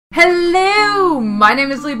Hello! My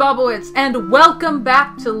name is Leebobawitz, and welcome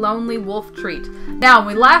back to Lonely Wolf Treat. Now,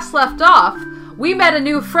 when we last left off, we met a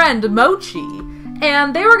new friend, Mochi,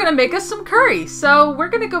 and they were going to make us some curry, so we're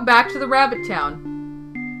going to go back to the rabbit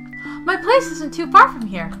town. My place isn't too far from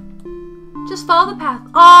here. Just follow the path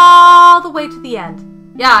all the way to the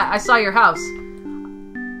end. Yeah, I saw your house.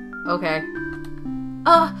 Okay.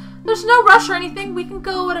 There's no rush or anything. We can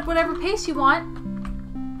go at whatever pace you want.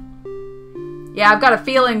 Yeah, I've got a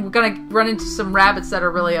feeling we're gonna run into some rabbits that are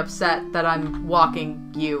really upset that I'm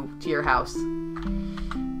walking you to your house.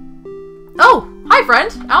 Oh, hi friend!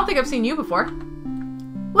 I don't think I've seen you before.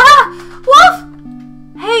 Ah! Wolf!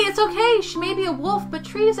 Hey, it's okay. She may be a wolf, but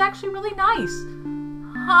Treat is actually really nice.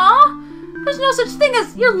 Huh? There's no such thing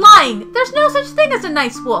as... You're lying! There's no such thing as a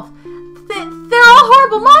nice wolf. They're all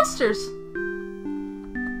horrible monsters.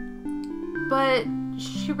 But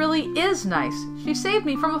she really is nice. She saved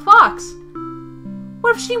me from a fox.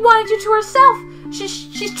 What if she wanted you to herself?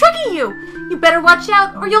 She's tricking you! You better watch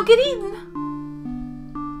out or you'll get eaten!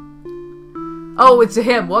 Oh, it's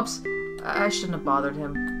him. Whoops. I shouldn't have bothered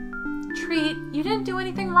him. Treat, you didn't do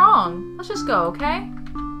anything wrong. Let's just go, okay?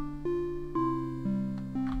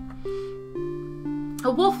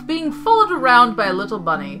 A wolf being followed around by a little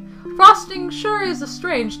bunny. Frosting sure is a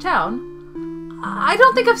strange town. I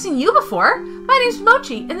don't think I've seen you before. My name's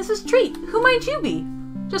Mochi, and this is Treat. Who might you be?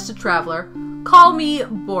 Just a traveler. Call me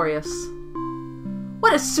Boreas.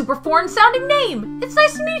 What a super foreign sounding name! It's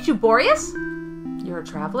nice to meet you, Boreas. You're a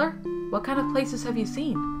traveler? What kind of places have you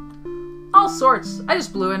seen? All sorts. I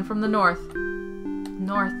just blew in from the north.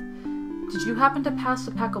 North? Did you happen to pass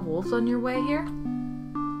a pack of wolves on your way here?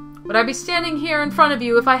 Would I be standing here in front of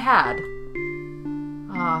you if I had?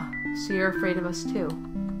 Ah, so you're afraid of us too.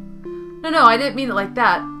 No, I didn't mean it like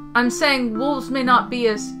that. I'm saying wolves may not be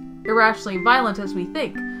as irrationally violent as we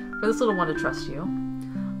think. For this little one to trust you.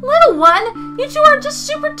 Little one? You two are just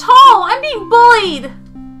super tall! I'm being bullied!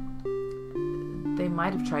 They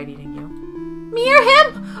might have tried eating you. Me or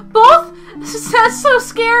him? Both? That's so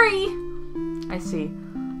scary! I see.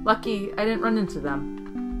 Lucky I didn't run into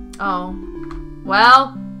them. Oh.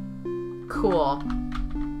 Well. Cool.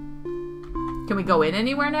 Can we go in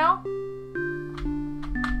anywhere now?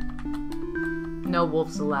 No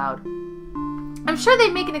wolves allowed. I'm sure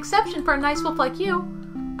they'd make an exception for a nice wolf like you.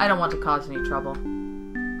 I don't want to cause any trouble.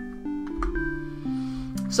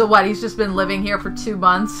 So what, he's just been living here for 2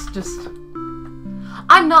 months? Just...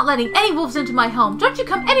 I'm not letting any wolves into my home. Don't you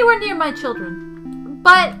come anywhere near my children.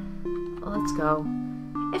 But... Well, let's go.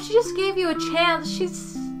 If she just gave you a chance, she'd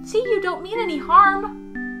see you don't mean any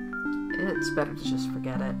harm. It's better to just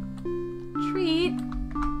forget it. Treat.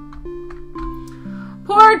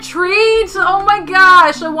 Poor Treat! Oh my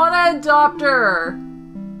gosh, I want to adopt her.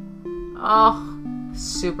 Oh...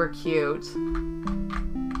 Super cute.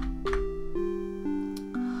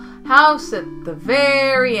 House at the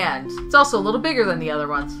very end. It's also a little bigger than the other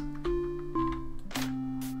ones.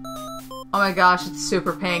 Oh my gosh, it's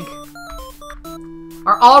super pink.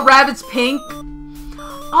 Are all rabbits pink?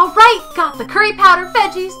 Alright, got the curry powder,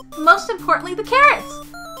 veggies, most importantly the carrots.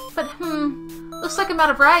 But looks like I'm out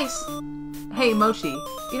of rice. Hey Mochi,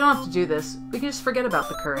 you don't have to do this. We can just forget about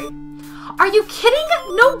the curry. Are you kidding?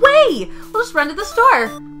 No way! We'll just run to the store.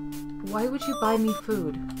 Why would you buy me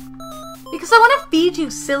food? Because I want to feed you,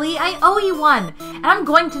 silly. I owe you one. And I'm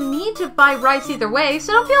going to need to buy rice either way,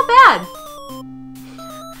 so don't feel bad.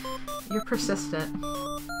 You're persistent.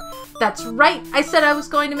 That's right. I said I was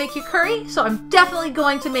going to make you curry, so I'm definitely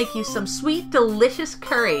going to make you some sweet, delicious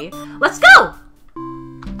curry. Let's go!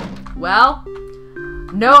 Well,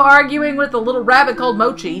 no arguing with a little rabbit called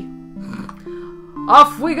Mochi.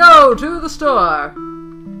 Off we go to the store.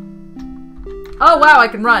 Oh wow, I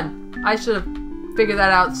can run. I should have figured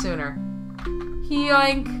that out sooner.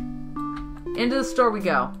 Yoink. Into the store we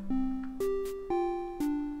go.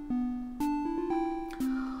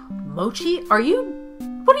 Mochi, what are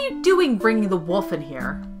you doing bringing the wolf in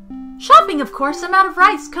here? Shopping, of course. I'm out of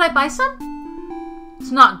rice. Could I buy some?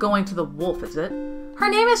 It's not going to the wolf, is it? Her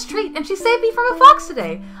name is Treat, and she saved me from a fox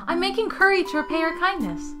today. I'm making curry to repay her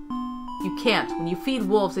kindness. You can't. When you feed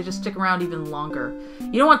wolves, they just stick around even longer.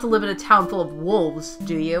 You don't want to live in a town full of wolves,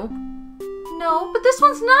 do you? No, but this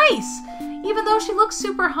one's nice. Even though she looks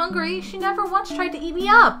super hungry, she never once tried to eat me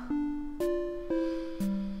up.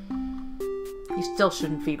 You still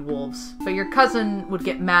shouldn't feed wolves, but your cousin would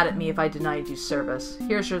get mad at me if I denied you service.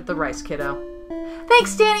 Here's the rice, kiddo.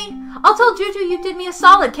 Thanks, Danny. I'll tell Juju you did me a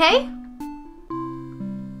solid, Kay?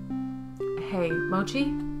 Hey,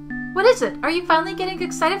 Mochi? What is it? Are you finally getting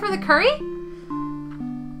excited for the curry?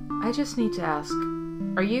 I just need to ask,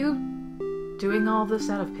 are you doing all this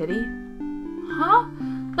out of pity? Huh?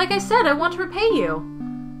 Like I said, I want to repay you.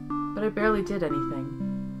 But I barely did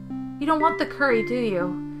anything. You don't want the curry, do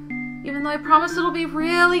you? Even though I promise it'll be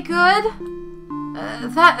really good?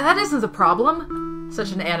 That isn't the problem.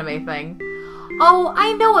 Such an anime thing. Oh,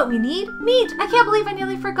 I know what we need. Meat! I can't believe I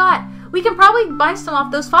nearly forgot. We can probably buy some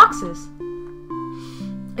off those foxes.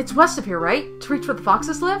 It's west of here, right? To reach where the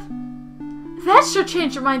foxes live? That sure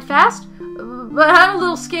changed your mind fast. But I'm a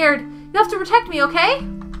little scared. You have to protect me, okay?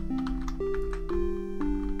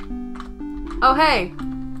 Oh, hey.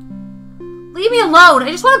 Leave me alone.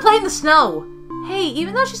 I just want to play in the snow. Hey,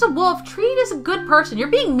 even though she's a wolf, Treat is a good person. You're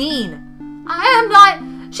being mean. I am not.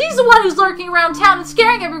 She's the one who's lurking around town and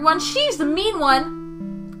scaring everyone. She's the mean one.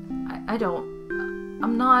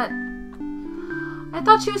 I'm not. I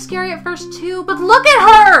thought she was scary at first too, but look at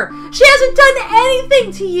her! She hasn't done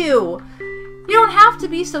anything to you! You don't have to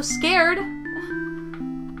be so scared.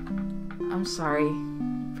 I'm sorry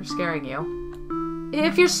for scaring you.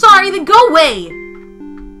 If you're sorry, then go away!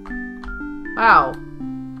 Wow.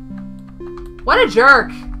 What a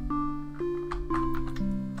jerk!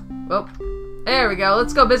 Well, there we go.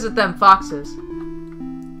 Let's go visit them foxes.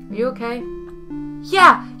 Are you okay?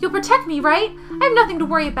 Yeah, you'll protect me, right? I have nothing to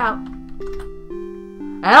worry about.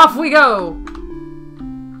 And off we go!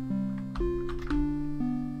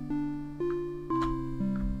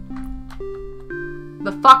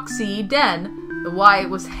 The Foxy Den. The Y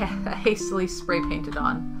was hastily spray painted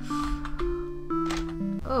on.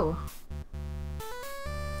 Oh.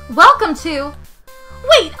 Welcome to...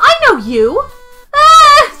 Wait, I know you!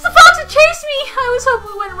 Ah! It's the fox that chased me! I was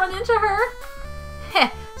hoping we wouldn't run into her. Heh,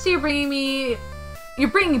 so you're bringing me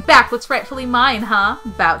back what's rightfully mine, huh?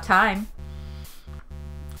 About time.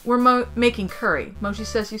 We're making curry. Mochi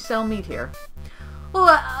says you sell meat here. Well,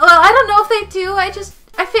 I don't know if they do.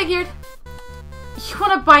 I figured... You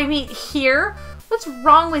want to buy meat here? What's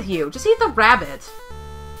wrong with you? Just eat the rabbit.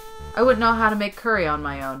 I wouldn't know how to make curry on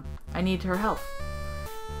my own. I need her help.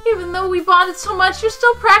 Even though we bonded so much, you're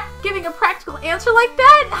still giving a practical answer like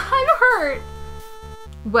that? I'm hurt.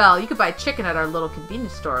 Well, you could buy chicken at our little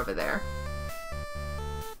convenience store over there.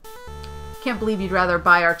 Can't believe you'd rather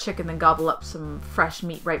buy our chicken than gobble up some fresh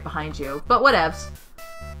meat right behind you. But whatevs.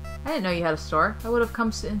 I didn't know you had a store. I would have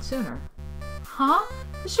come in sooner. Huh?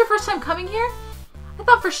 This is your first time coming here? I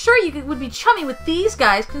thought for sure you would be chummy with these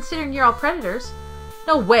guys, considering you're all predators.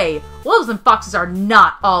 No way. Wolves and foxes are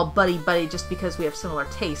not all buddy-buddy just because we have similar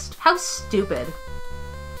taste. How stupid.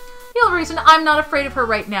 The only reason I'm not afraid of her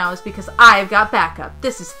right now is because I've got backup.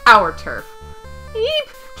 This is our turf. Yeep!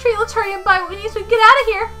 Treat, let's hurry and buy what we need so we can get out of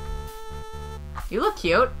here. You look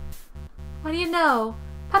cute. What do you know?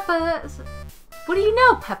 Peppa... What do you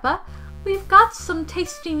know, Peppa? We've got some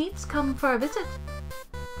tasty meats come for a visit.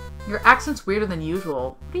 Your accent's weirder than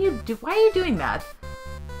usual. What do you do? Why are you doing that?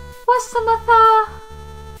 What's the matter?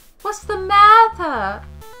 What's the matter?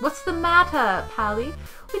 What's the matter, Pally?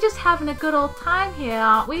 We're just having a good old time here,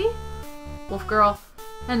 aren't we? Wolf girl,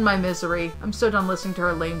 end my misery. I'm so done listening to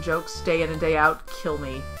her lame jokes day in and day out. Kill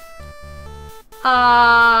me.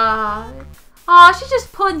 She's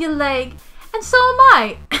just pulling your leg. And so am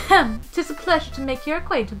I. 'Tis a pleasure to make your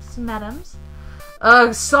acquaintance, madams.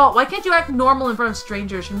 Ugh, Salt, why can't you act normal in front of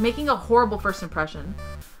strangers? You're making a horrible first impression.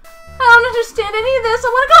 I don't understand any of this. I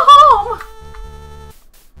want to go home.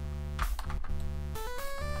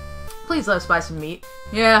 Please let us buy some meat.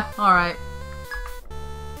 Yeah, alright.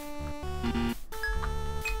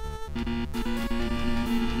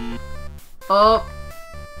 Oh.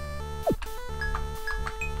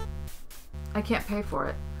 I can't pay for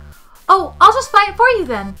it. Oh, I'll just buy it for you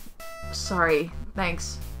then. Sorry,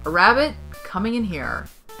 thanks. A rabbit coming in here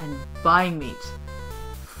and buying meat.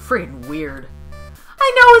 Friggin' weird.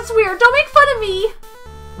 I know it's weird. Don't make fun of me.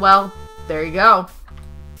 Well, there you go.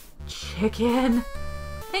 Chicken.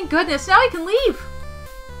 Thank goodness. Now I can leave.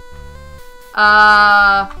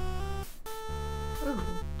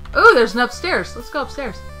 Ooh, there's an upstairs. Let's go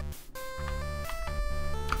upstairs.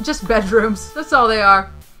 Just bedrooms. That's all they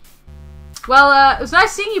are. Well, it was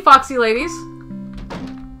nice seeing you, Foxy ladies.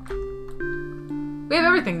 We have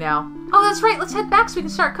everything now. Oh, that's right. Let's head back so we can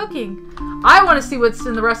start cooking. I want to see what's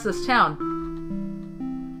in the rest of this town.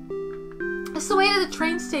 It's the way to the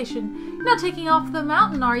train station. You're not taking off the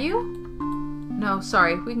mountain, are you? No,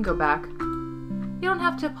 sorry. We can go back. You don't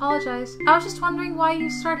have to apologize. I was just wondering why you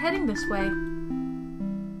start heading this way.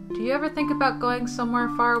 Do you ever think about going somewhere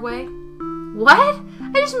far away? What?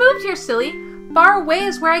 I just moved here, silly. Far away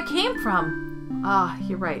is where I came from. Ah,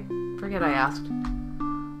 you're right. Forget I asked.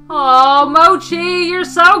 Oh, Mochi, you're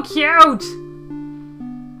so cute!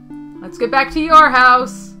 Let's get back to your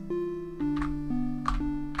house.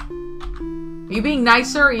 Are you being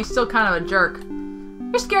nicer or are you still kind of a jerk?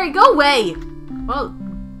 You're scary. Go away. Well,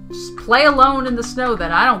 just play alone in the snow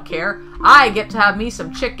then. I don't care. I get to have me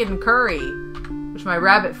some chicken curry, which my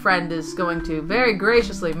rabbit friend is going to very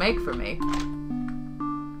graciously make for me.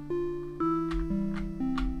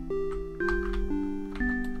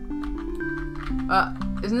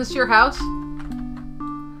 Isn't this your house? I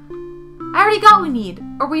already got what we need.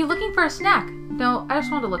 Or were you looking for a snack? No, I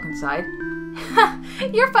just wanted to look inside.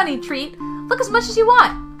 You're a funny treat. Look as much as you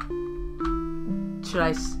want. Should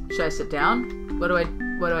I sit down? What do I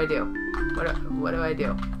do? What do I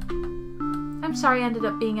do? I'm sorry I ended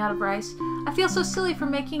up being out of rice. I feel so silly for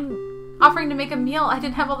offering to make a meal I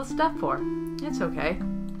didn't have all the stuff for. It's okay.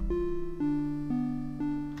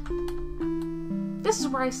 This is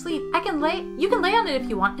where I sleep. You can lay on it if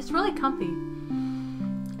you want. It's really comfy.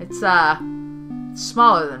 It's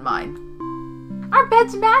smaller than mine. Our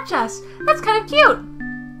beds match us. That's kind of cute.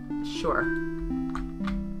 Sure.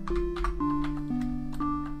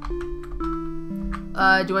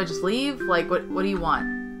 Do I just leave? Like, what do you want?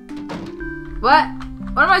 What?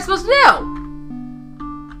 What am I supposed to do?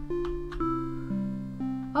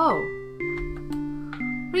 Oh.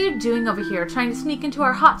 What are you doing over here? Trying to sneak into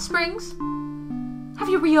our hot springs? Have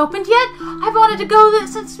you reopened yet? I've wanted to go there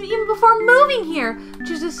since even before moving here.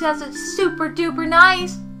 Jesus says it's super duper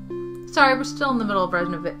nice. Sorry, we're still in the middle of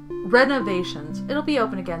renovations. It'll be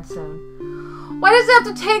open again soon. Why does it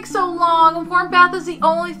have to take so long? A warm bath is the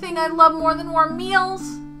only thing I love more than warm meals.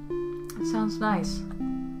 It sounds nice.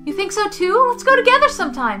 You think so too? Let's go together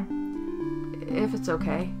sometime. If it's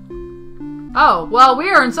okay. Oh, well, we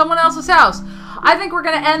are in someone else's house. I think we're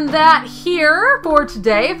going to end that here for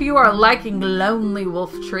today. If you are liking Lonely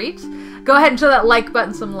Wolf Treats, go ahead and show that like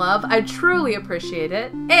button some love. I truly appreciate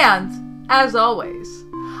it. And, as always,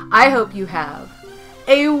 I hope you have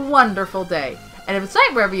a wonderful day. And if it's night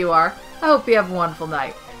wherever you are, I hope you have a wonderful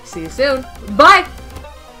night. See you soon. Bye!